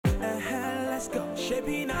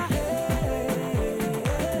Shebina, hey,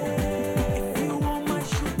 if you want my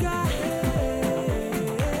sugar, hey,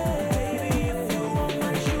 baby, if you want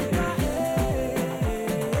my sugar, hey,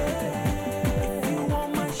 if you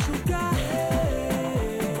want my sugar,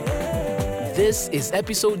 hey. This is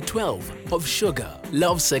episode 12 of Sugar,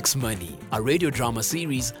 Love, Sex, Money, a radio drama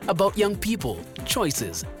series about young people,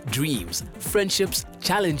 choices, dreams, friendships,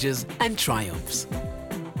 challenges, and triumphs.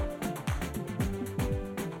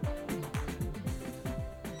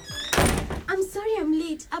 I'm sorry I'm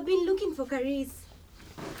late. I've been looking for Caris.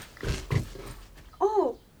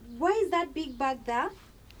 Oh, why is that big bag there?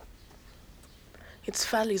 It's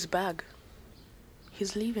Fali's bag.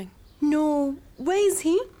 He's leaving. No, where is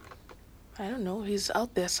he? I don't know. He's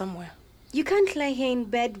out there somewhere. You can't lie here in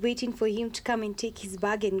bed waiting for him to come and take his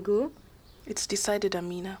bag and go. It's decided,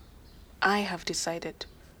 Amina. I have decided.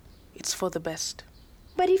 It's for the best.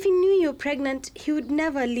 But if he knew you're pregnant, he would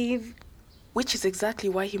never leave. Which is exactly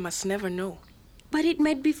why he must never know. But it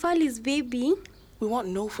might be Fali's baby. We won't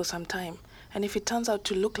know for some time. And if it turns out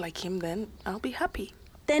to look like him, then I'll be happy.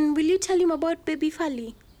 Then will you tell him about baby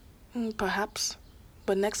Fali? Perhaps.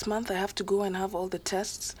 But next month I have to go and have all the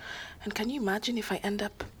tests. And can you imagine if I end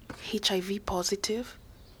up HIV positive?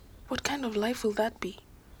 What kind of life will that be?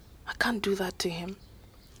 I can't do that to him.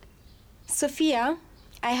 Sophia,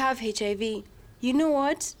 I have HIV. You know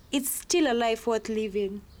what? It's still a life worth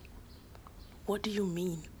living. What do you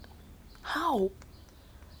mean? How?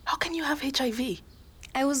 How can you have HIV?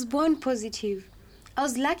 I was born positive. I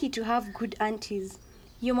was lucky to have good aunties.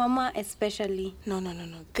 Your mama especially. No.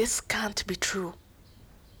 This can't be true.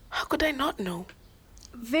 How could I not know?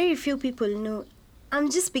 Very few people know.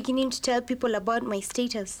 I'm just beginning to tell people about my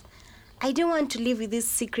status. I don't want to live with this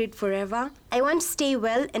secret forever. I want to stay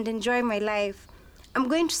well and enjoy my life. I'm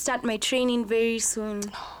going to start my training very soon.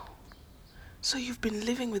 So you've been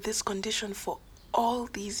living with this condition for all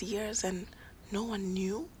these years and no one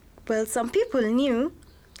knew? Well, some people knew.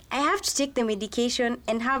 I have to take the medication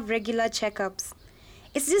and have regular checkups.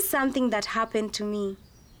 It's just something that happened to me.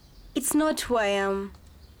 It's not who I am.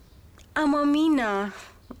 I'm Amina.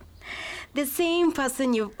 The same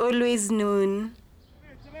person you've always known.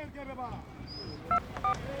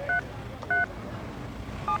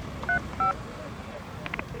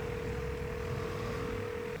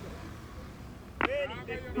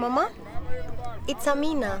 Mama, it's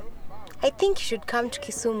Amina. I think you should come to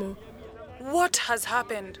Kisumu. What has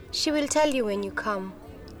happened? She will tell you when you come.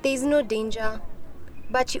 There is no danger.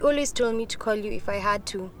 But she always told me to call you if I had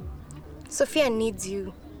to. Sophia needs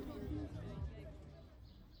you.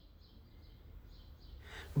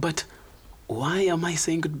 But why am I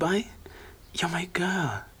saying goodbye? You're my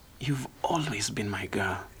girl. You've always been my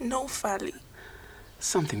girl. No, Fali.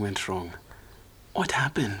 Something went wrong. What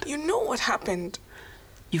happened? You know what happened.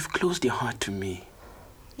 You've closed your heart to me.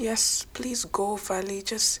 Yes, please go, Fali.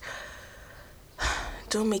 Just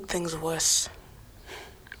don't make things worse.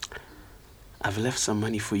 I've left some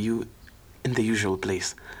money for you in the usual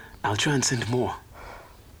place. I'll try and send more.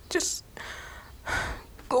 Just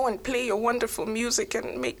go and play your wonderful music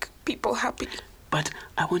and make people happy. But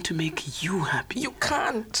I want to make you happy. You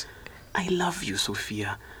can't. I love you,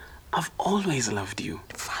 Sophia. I've always loved you.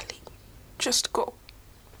 Fali, just go.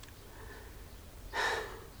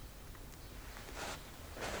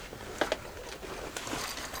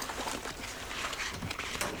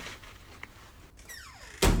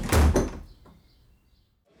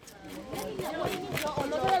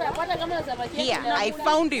 Here, I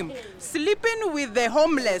found him, sleeping with the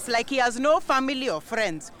homeless like he has no family or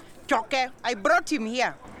friends. Choke, I brought him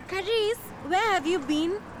here. Caris, where have you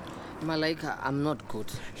been? Malaika, I'm not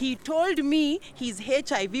good. He told me he's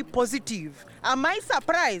HIV positive. Am I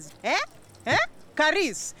surprised?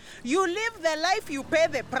 Caris, you live the life, you pay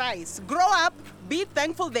the price. Grow up, be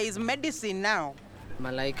thankful there is medicine now.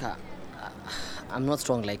 Malaika, I'm not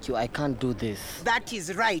strong like you. I can't do this. That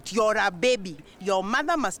is right. You're a baby. Your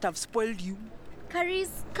mother must have spoiled you.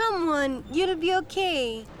 Caris, come on. You'll be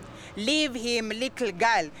okay. Leave him, little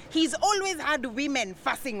girl. He's always had women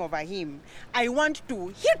fussing over him. I want to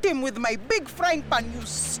hit him with my big frying pan, you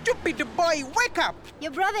stupid boy. Wake up!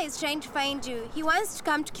 Your brother is trying to find you. He wants to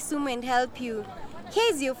come to Kisumu and help you.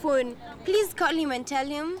 Here's your phone. Please call him and tell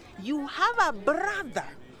him. You have a brother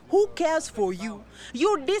who cares for you.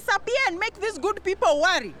 You disappear and make these good people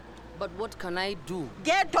worry. But what can I do?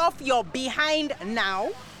 Get off your behind now.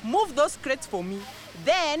 Move those crates for me.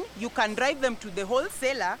 Then you can drive them to the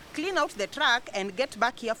wholesaler, clean out the truck, and get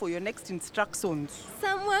back here for your next instructions.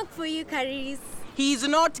 Some work for you, Caris. He's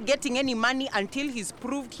not getting any money until he's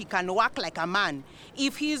proved he can work like a man.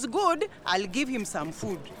 If he's good, I'll give him some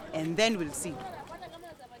food, and then we'll see.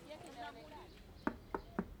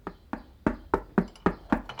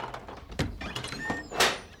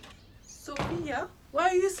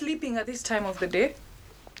 are you sleeping at this time of the day?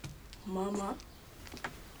 Mama,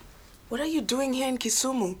 what are you doing here in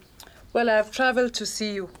Kisumu? Well, I have traveled to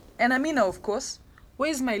see you. And Amina, of course.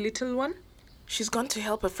 Where's my little one? She's gone to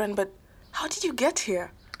help a friend, but how did you get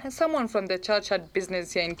here? And someone from the church had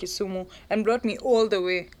business here in Kisumu and brought me all the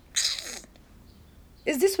way.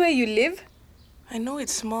 Is this where you live? I know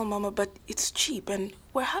it's small, Mama, but it's cheap and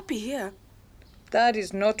we're happy here. That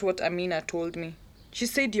is not what Amina told me. She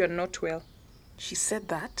said you're not well. She said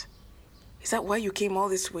that? Is that why you came all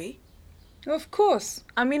this way? Of course.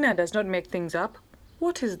 Amina does not make things up.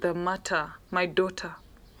 What is the matter, my daughter?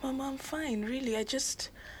 Mama, I'm fine, really. I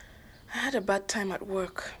had a bad time at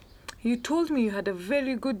work. You told me you had a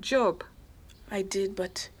very good job. I did,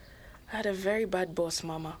 but I had a very bad boss,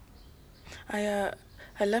 Mama. I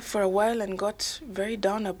left for a while and got very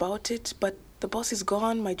down about it, but the boss is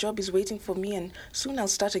gone, my job is waiting for me, and soon I'll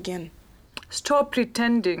start again. Stop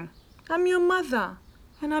pretending. I'm your mother,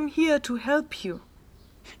 and I'm here to help you.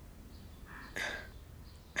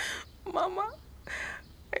 Mama,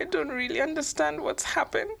 I don't really understand what's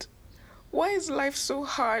happened. Why is life so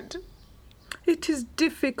hard? It is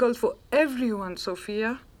difficult for everyone,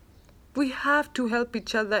 Sophia. We have to help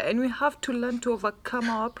each other and we have to learn to overcome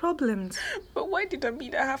our problems. But why did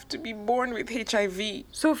Amina have to be born with HIV?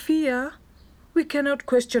 Sophia, we cannot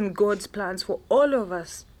question God's plans for all of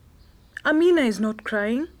us. Amina is not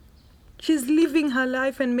crying. She's living her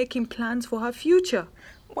life and making plans for her future.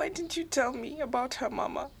 Why didn't you tell me about her,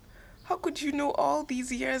 Mama? How could you know all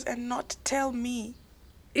these years and not tell me?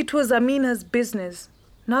 It was Amina's business.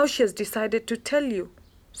 Now she has decided to tell you.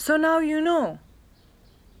 So now you know.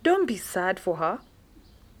 Don't be sad for her.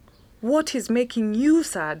 What is making you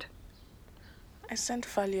sad? I sent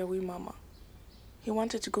Fali away, Mama. He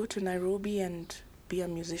wanted to go to Nairobi and be a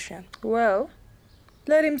musician. Well,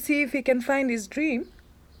 let him see if he can find his dream.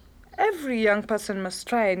 Every young person must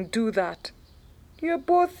try and do that. You're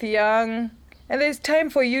both young, and there's time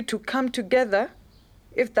for you to come together,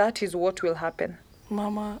 if that is what will happen.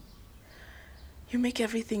 Mama, you make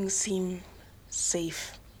everything seem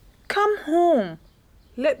safe. Come home.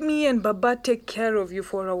 Let me and Baba take care of you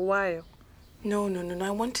for a while. No.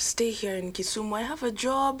 I want to stay here in Kisumu. I have a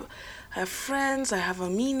job, I have friends, I have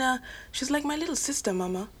Amina. She's like my little sister,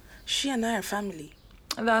 Mama. She and I are family.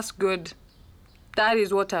 That's good. That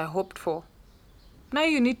is what I hoped for. Now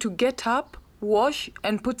you need to get up, wash,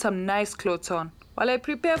 and put some nice clothes on while I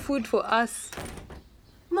prepare food for us.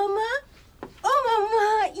 Mama? Oh,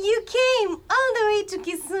 Mama, you came all the way to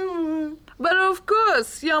Kisumu. But of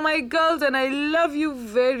course, you're my girls and I love you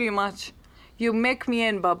very much. You make me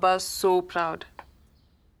and Baba so proud.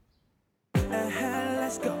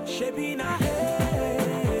 Let's go. Shaping our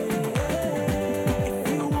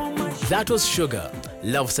That was Sugar,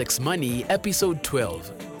 Love, Sex, Money, episode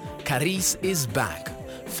 12. Caris is back.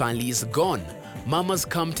 Fali is gone. Mama's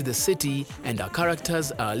come to the city and our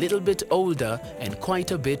characters are a little bit older and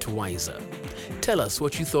quite a bit wiser. Tell us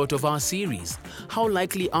what you thought of our series. How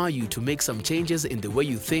likely are you to make some changes in the way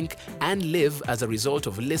you think and live as a result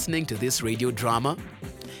of listening to this radio drama?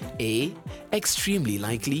 A. Extremely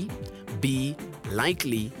likely. B.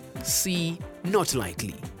 Likely. C. Not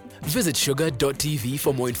likely. Visit sugar.tv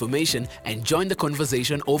for more information and join the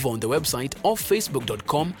conversation over on the website or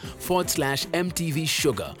facebook.com/MTV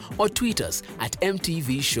Sugar or tweet us at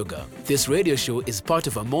MTV Sugar. This radio show is part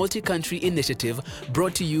of a multi-country initiative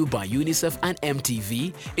brought to you by UNICEF and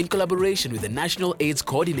MTV in collaboration with the National AIDS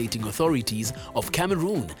Coordinating Authorities of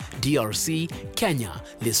Cameroon, DRC, Kenya,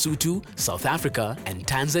 Lesotho, South Africa, and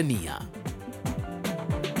Tanzania.